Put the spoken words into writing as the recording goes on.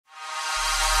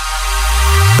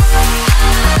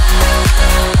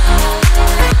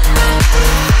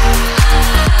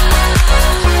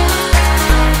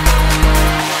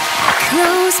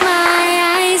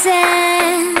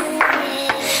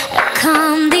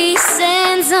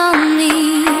eyes on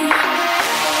me.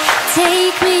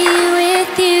 Take me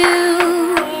with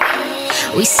you.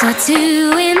 We soar to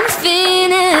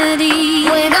infinity.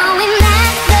 We're going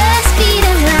at the speed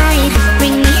of light.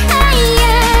 Bring me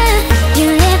higher. You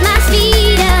lift my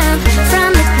feet up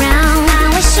from the ground. I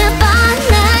wish upon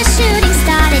the shooting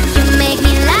star that you make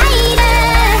me lighter.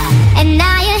 And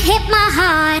now you hit my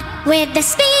heart with the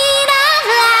speed of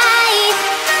light.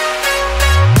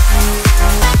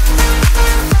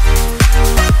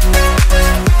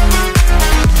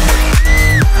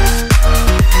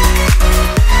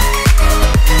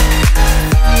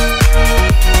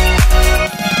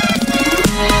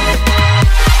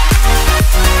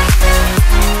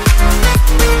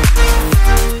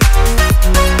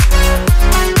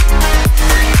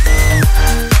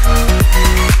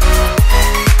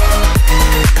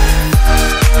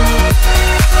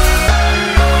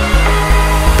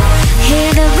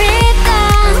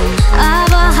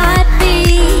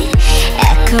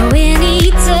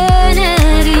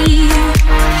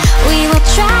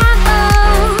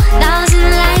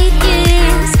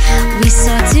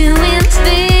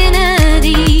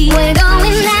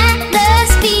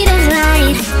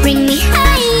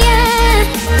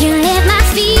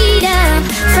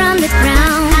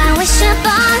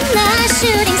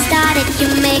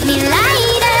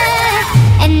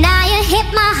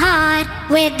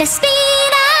 With the speed